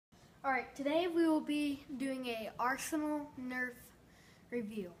Alright, today we will be doing a Arsenal Nerf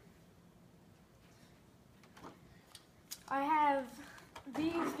review. I have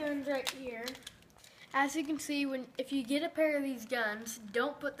these guns right here. As you can see, if you get a pair of these guns,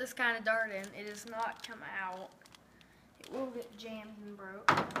 don't put this kind of dart in. It does not come out. It will get jammed and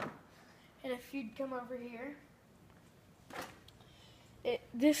broke. And if you'd come over here,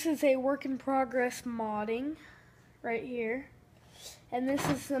 this is a work in progress modding right here. And this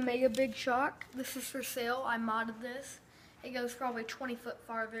is the Mega Big Shock. This is for sale. I modded this. It goes probably 20 foot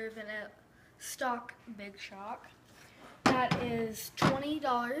farther than a stock Big Shock. That is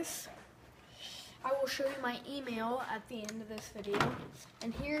 $20. I will show you my email at the end of this video.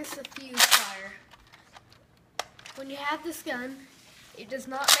 And here's the fuse fire. When you have this gun, it does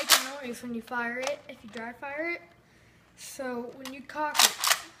not make a noise when you fire it, if you dry fire it. So when you cock it,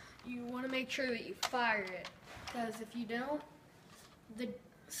 you want to make sure that you fire it. Because if you don't, the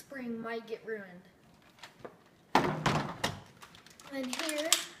spring might get ruined. And here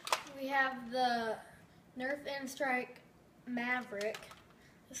we have the Nerf and Strike Maverick.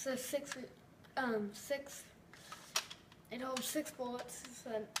 This is it holds 6 bullets. It's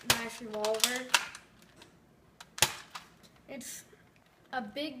a nice revolver. It has a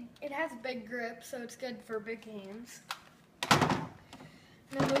big grip, so it's good for big hands.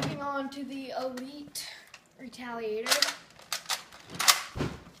 Now moving on to the Elite Retaliator.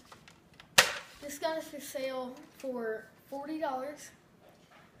 This gun is for sale for $40.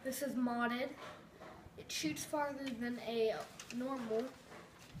 This is modded. It shoots farther than a normal.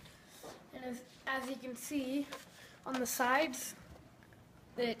 And as you can see on the sides,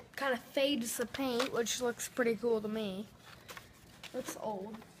 it kind of fades the paint, which looks pretty cool to me. Looks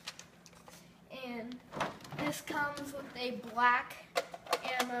old. And this comes with a black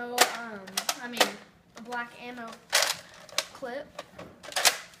ammo, a black ammo clip.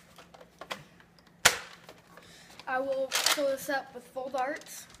 I will fill this up with full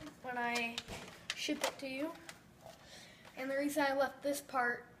darts when I ship it to you. And the reason I left this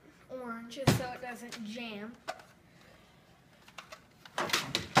part orange is so it doesn't jam.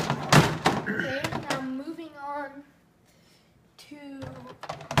 Okay, now moving on to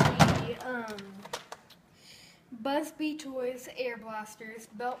the Buzz Bee Toys Air Blasters.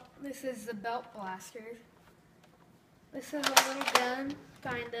 This is the belt blaster. This is a little gun,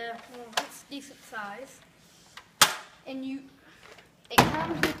 it's decent size. And it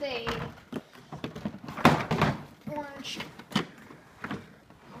comes with a orange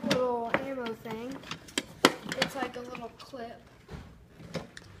little ammo thing. It's like a little clip.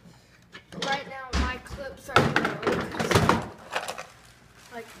 But right now my clips are broke.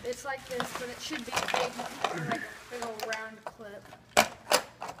 Like it's like this, but it should be big, like a big old round clip.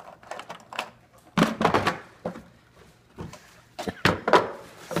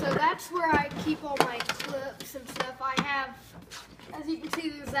 So that's where I keep all my clips and stuff. I have, as you can see,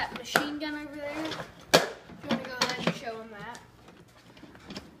 there's that machine gun over there. If you want to go ahead and show them that.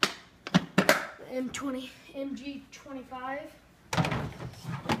 The MG25.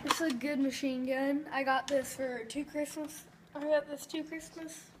 This is a good machine gun. I got this for 2 Christmas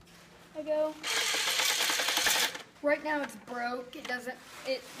ago. Right now it's broke.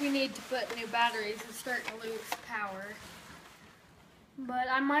 We need to put new batteries. It's starting to lose power. But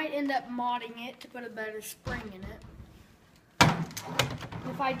I might end up modding it to put a better spring in it.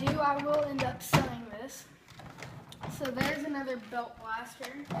 If I do, I will end up selling this. So there's another belt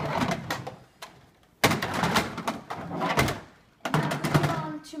blaster. Now moving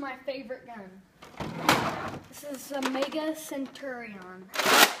on to my favorite gun. This is the Mega Centurion.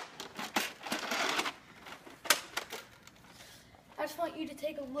 I just want you to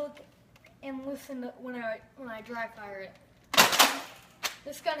take a look and listen to when I dry fire it.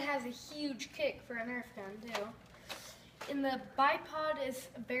 This gun has a huge kick for a Nerf gun too. And the bipod is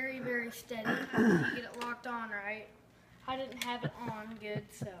very, very steady. You get it locked on right. I didn't have it on good,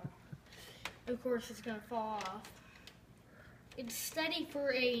 so of course it's gonna fall off. It's steady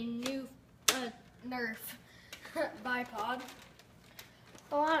for a new Nerf bipod.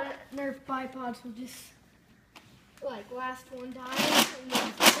 A lot of Nerf bipods will just last one time and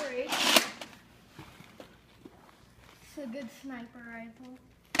then break. It's a good sniper rifle.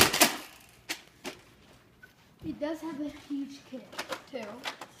 It does have a huge kick too.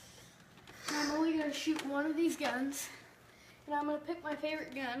 I'm only going to shoot one of these guns. And I'm going to pick my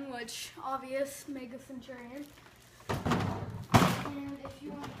favorite gun, which obvious, Mega Centurion. And if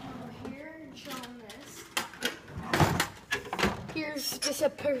you want to come over here and show them this. Here's just a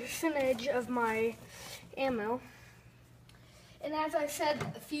percentage of my ammo. And as I said,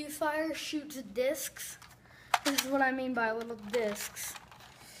 the fuse fire shoots discs. This is what I mean by little discs.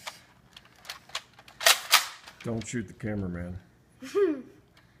 Don't shoot the cameraman.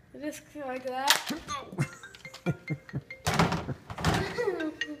 Just like that.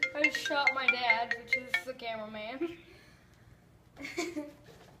 I just shot my dad, which is the cameraman.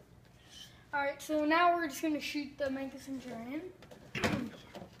 Alright, so now we're just going to shoot the Mega Centurion.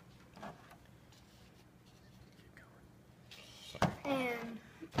 And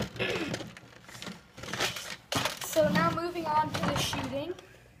so now moving on to the shooting.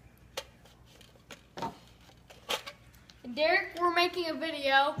 And Derek, we're making a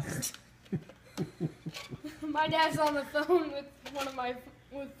video. My dad's on the phone with one of my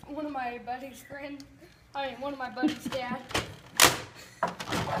buddy's friends. One of my buddy's dad.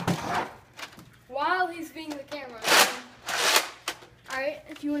 While he's being the camera. Alright,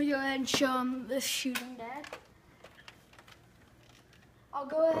 if you want to go ahead and show him this shooting, Dad. I'll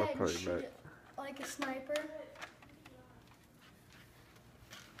go ahead and shoot it like a sniper.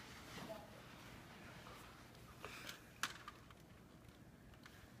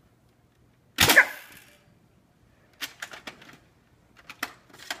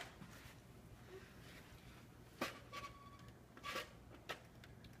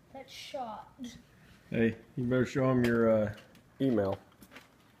 That's shot. Hey, you better show him your email.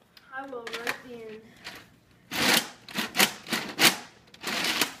 I will right then.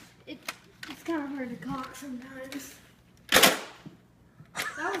 It's kind of hard to cock sometimes.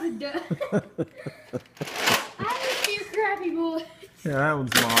 That was a duck. I had a few crappy bullets. Yeah, that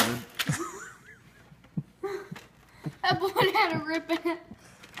one's modded. That bullet had a rip in it.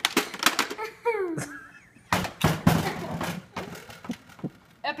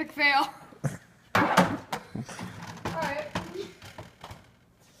 Epic fail. Alright.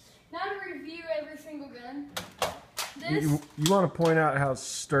 Now to review every single gun. You want to point out how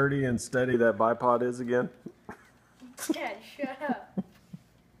sturdy and steady that bipod is again? Dad, shut up.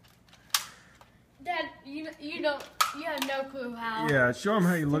 Dad, you have no clue how. Yeah, show him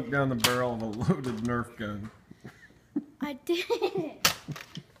how you look down the barrel of a loaded Nerf gun. I didn't.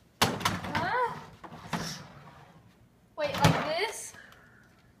 Huh? Wait, like this?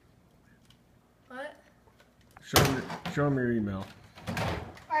 What? Show him your email.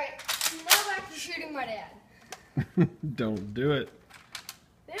 Alright, now back to shooting my dad. Don't do it.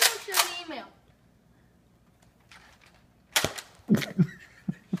 They don't show the email.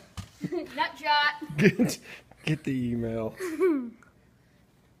 Nut shot. Get the email.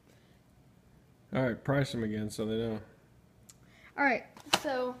 Alright, price them again so they know. Alright,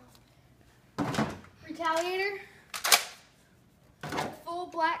 so Retaliator, full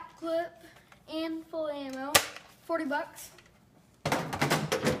black clip and full ammo, $40.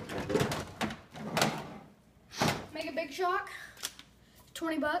 Mega Big Shock,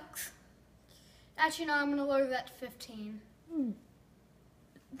 $20. Actually, no, I'm gonna lower that to 15.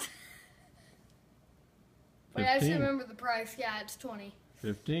 Wait, I just remember the price. Yeah, it's 20.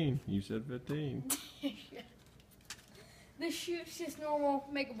 15. You said 15. This shoots just normal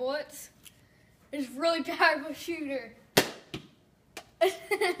mega bullets. It's a really powerful shooter.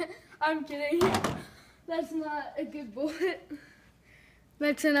 I'm kidding. That's not a good bullet.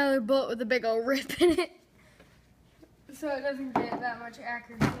 That's another bullet with a big old rip in it. So it doesn't get that much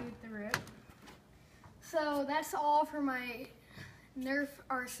accuracy with the rip. So that's all for my Nerf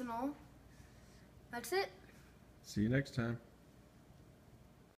arsenal. That's it. See you next time.